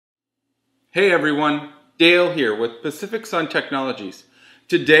Hey everyone, Dale here with Pacific Sun Technologies.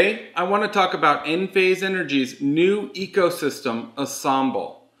 Today I want to talk about Enphase Energy's new ecosystem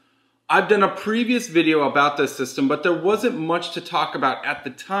ensemble. I've done a previous video about this system, but there wasn't much to talk about at the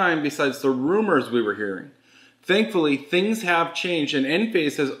time besides the rumors we were hearing. Thankfully, things have changed and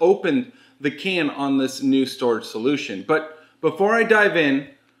Enphase has opened the can on this new storage solution. But before I dive in,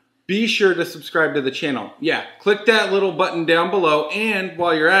 be sure to subscribe to the channel. Yeah, click that little button down below, and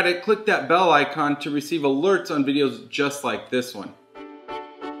while you're at it, click that bell icon to receive alerts on videos just like this one.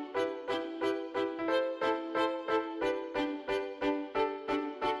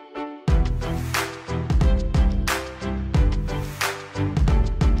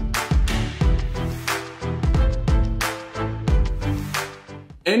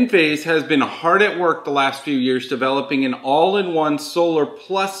 Enphase has been hard at work the last few years developing an all-in-one solar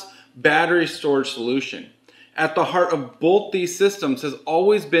plus battery storage solution. At the heart of both these systems has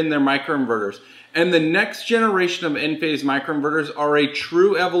always been their microinverters, and the next generation of Enphase microinverters are a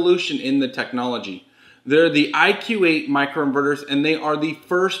true evolution in the technology. They're the IQ8 microinverters, and they are the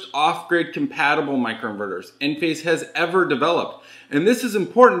first off-grid compatible microinverters Enphase has ever developed. And this is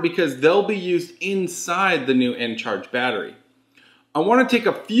important because they'll be used inside the new Encharge battery. I want to take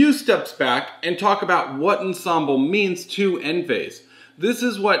a few steps back and talk about what ensemble means to Enphase. This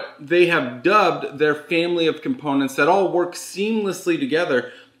is what they have dubbed their family of components that all work seamlessly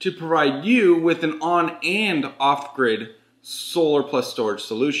together to provide you with an on and off-grid solar plus storage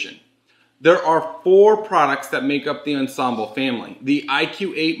solution. There are 4 products that make up the ensemble family: the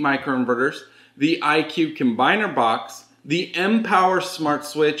IQ8 microinverters, the IQ combiner box, the mPower smart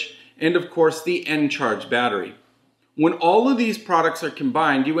switch, and of course the Encharge battery. When all of these products are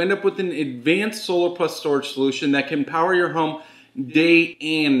combined, you end up with an advanced solar plus storage solution that can power your home day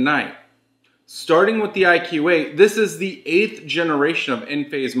and night. Starting with the IQ8, this is the 8th generation of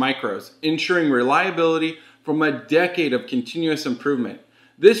Enphase micros, ensuring reliability from a decade of continuous improvement.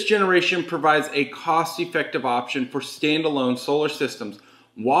 This generation provides a cost-effective option for standalone solar systems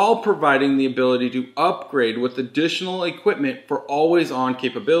while providing the ability to upgrade with additional equipment for always-on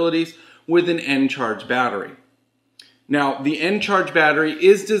capabilities with an Encharge battery. Now, the Encharge battery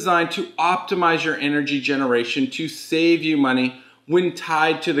is designed to optimize your energy generation to save you money when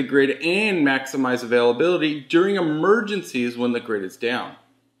tied to the grid and maximize availability during emergencies when the grid is down.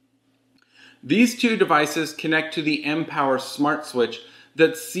 These 2 devices connect to the mPower smart switch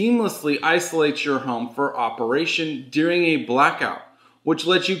that seamlessly isolates your home for operation during a blackout, which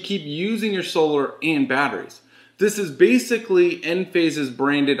lets you keep using your solar and batteries. This is basically Enphase's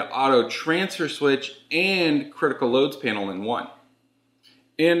branded auto transfer switch and critical loads panel in one.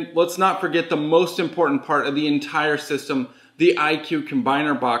 And let's not forget the most important part of the entire system, the IQ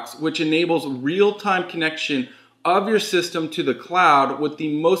combiner box, which enables real-time connection of your system to the cloud with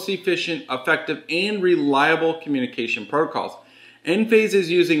the most efficient, effective, and reliable communication protocols. Enphase is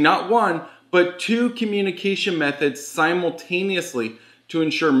using not 1, but 2 communication methods simultaneously to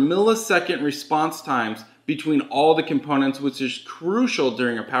ensure millisecond response times between all the components, which is crucial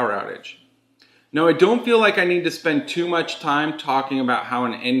during a power outage. Now, I don't feel like I need to spend too much time talking about how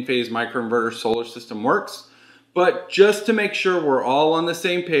an Enphase microinverter solar system works, but just to make sure we're all on the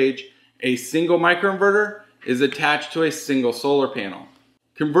same page, a single microinverter is attached to a single solar panel,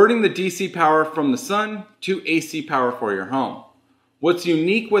 converting the DC power from the sun to AC power for your home. What's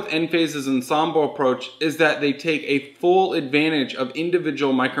unique with Enphase's ensemble approach is that they take a full advantage of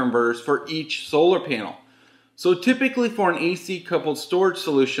individual microinverters for each solar panel. So typically for an AC coupled storage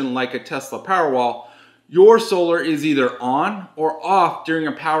solution like a Tesla Powerwall, your solar is either on or off during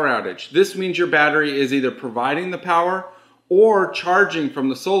a power outage. This means your battery is either providing the power or charging from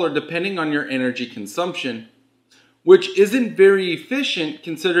the solar depending on your energy consumption, which isn't very efficient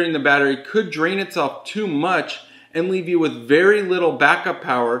considering the battery could drain itself too much and leave you with very little backup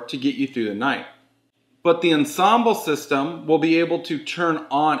power to get you through the night. But the ensemble system will be able to turn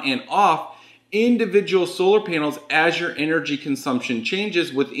on and off individual solar panels as your energy consumption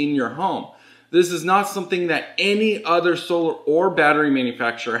changes within your home. This is not something that any other solar or battery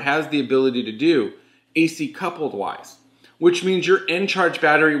manufacturer has the ability to do, AC coupled wise, which means your Encharge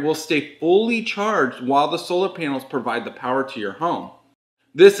battery will stay fully charged while the solar panels provide the power to your home.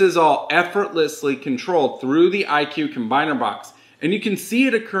 This is all effortlessly controlled through the IQ combiner box, and you can see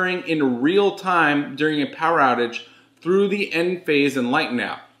it occurring in real time during a power outage through the Enphase Enlighten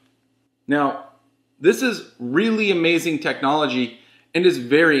app. Now, this is really amazing technology and is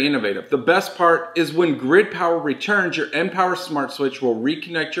very innovative. The best part is when grid power returns, your mPower smart switch will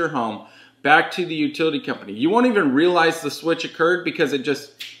reconnect your home back to the utility company. You won't even realize the switch occurred because it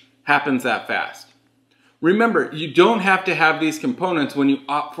just happens that fast. Remember, you don't have to have these components when you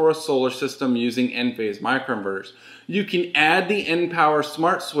opt for a solar system using Enphase microinverters. You can add the N-Power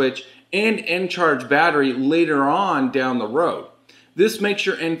smart switch and Encharge battery later on down the road. This makes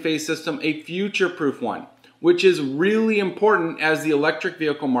your Enphase system a future-proof one, which is really important as the electric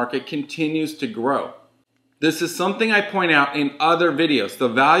vehicle market continues to grow. This is something I point out in other videos, the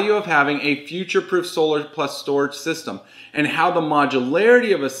value of having a future-proof solar plus storage system and how the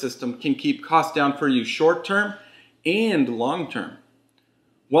modularity of a system can keep costs down for you short-term and long-term.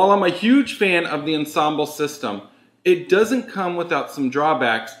 While I'm a huge fan of the Ensemble system, it doesn't come without some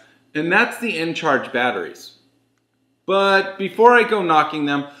drawbacks, and that's the Encharge batteries. But before I go knocking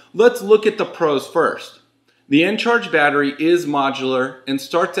them, let's look at the pros first. The Encharge battery is modular and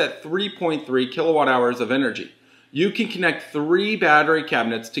starts at 3.3 kilowatt hours of energy. You can connect 3 battery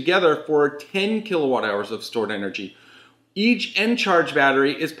cabinets together for 10 kilowatt hours of stored energy. Each Encharge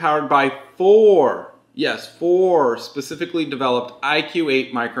battery is powered by 4 specifically developed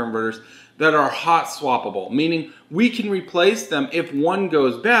IQ8 microinverters that are hot swappable, meaning we can replace them if one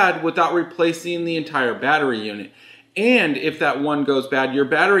goes bad without replacing the entire battery unit. And if that one goes bad, your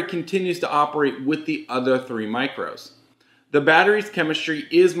battery continues to operate with the other 3 micros. The battery's chemistry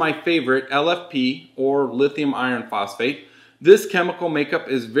is my favorite, LFP, or lithium iron phosphate. This chemical makeup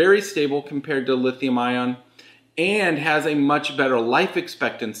is very stable compared to lithium ion and has a much better life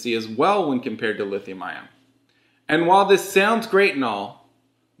expectancy as well when compared to lithium ion. And while this sounds great and all,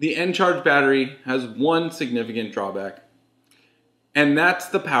 the Encharge battery has one significant drawback, and that's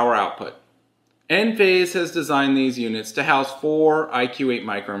the power output. Enphase has designed these units to house 4 IQ8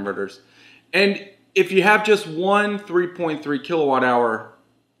 microinverters. And if you have just one 3.3 kilowatt hour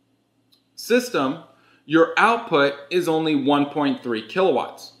system, your output is only 1.3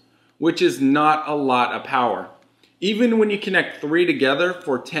 kilowatts, which is not a lot of power. Even when you connect 3 together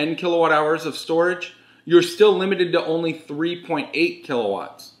for 10 kilowatt hours of storage, you're still limited to only 3.8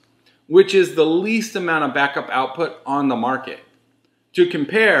 kilowatts, which is the least amount of backup output on the market. To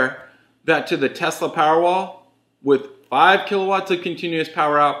compare that to the Tesla Powerwall with 5 kilowatts of continuous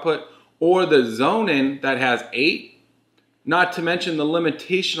power output, or the Zonin that has 8, not to mention the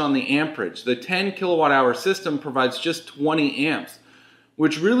limitation on the amperage. The 10 kilowatt hour system provides just 20 amps,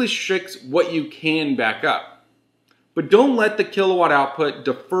 which really restricts what you can back up. But don't let the kilowatt output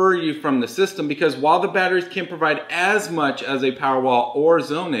defer you from the system, because while the batteries can't provide as much as a Powerwall or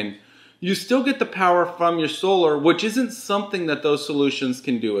Zonin, you still get the power from your solar, which isn't something that those solutions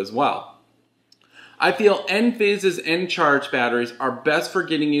can do as well. I feel Enphase's Encharge batteries are best for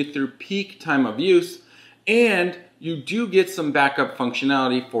getting you through peak time of use, and you do get some backup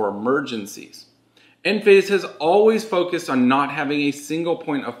functionality for emergencies. Enphase has always focused on not having a single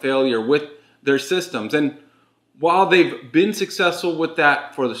point of failure with their systems, and while they've been successful with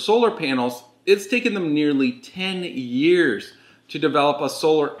that for the solar panels, it's taken them nearly 10 years to develop a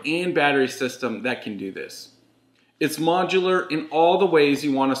solar and battery system that can do this. It's modular in all the ways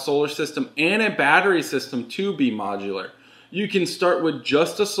you want a solar system and a battery system to be modular. You can start with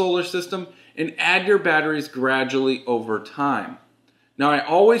just a solar system and add your batteries gradually over time. Now, I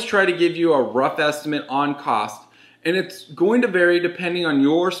always try to give you a rough estimate on cost, and it's going to vary depending on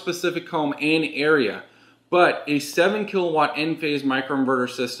your specific home and area. But a 7 kilowatt Enphase microinverter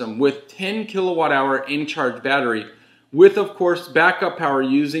system with 10 kilowatt hour Encharge battery, with of course backup power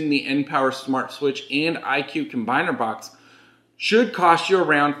using the N-Power Smart Switch and IQ Combiner Box, should cost you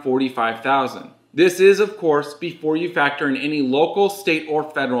around $45,000. This is of course before you factor in any local, state, or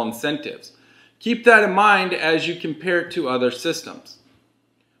federal incentives. Keep that in mind as you compare it to other systems,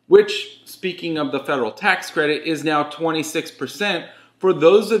 which, speaking of the federal tax credit, is now 26% for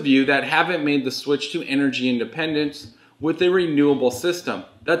those of you that haven't made the switch to energy independence with a renewable system.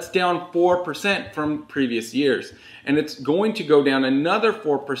 That's down 4% from previous years, and it's going to go down another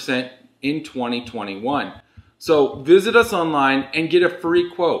 4% in 2021. So visit us online and get a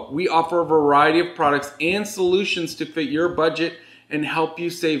free quote. We offer a variety of products and solutions to fit your budget and help you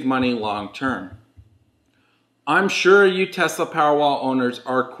save money long term. I'm sure you Tesla Powerwall owners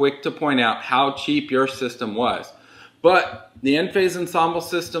are quick to point out how cheap your system was, but the Enphase Ensemble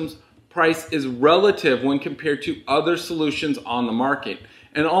system's price is relative when compared to other solutions on the market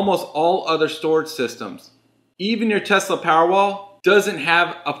and almost all other storage systems. Even your Tesla Powerwall doesn't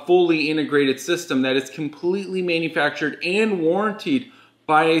have a fully integrated system that is completely manufactured and warranted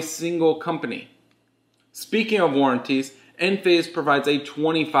by a single company. Speaking of warranties, Enphase provides a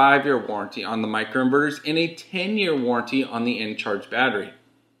 25-year warranty on the microinverters and a 10-year warranty on the Encharge battery.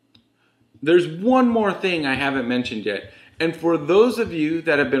 There's one more thing I haven't mentioned yet, and for those of you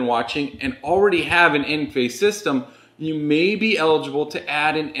that have been watching and already have an Enphase system, you may be eligible to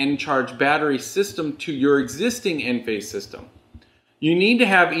add an Encharge battery system to your existing Enphase system. You need to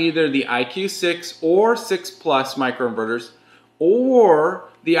have either the IQ6 or 6 Plus microinverters, or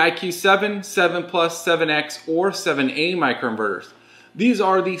the IQ7, 7 Plus, 7X, or 7A microinverters. These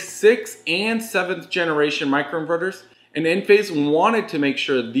are the 6th and 7th generation microinverters, and Enphase wanted to make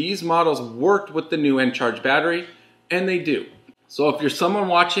sure these models worked with the new Encharge battery, and they do. So if you're someone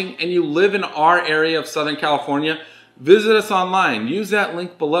watching and you live in our area of Southern California, visit us online. Use that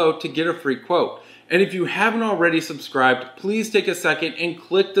link below to get a free quote. And if you haven't already subscribed, please take a second and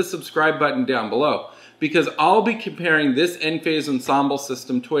click the subscribe button down below, because I'll be comparing this Enphase Ensemble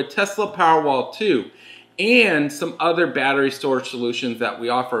system to a Tesla Powerwall 2 and some other battery storage solutions that we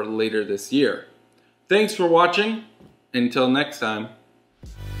offer later this year. Thanks for watching. Until next time.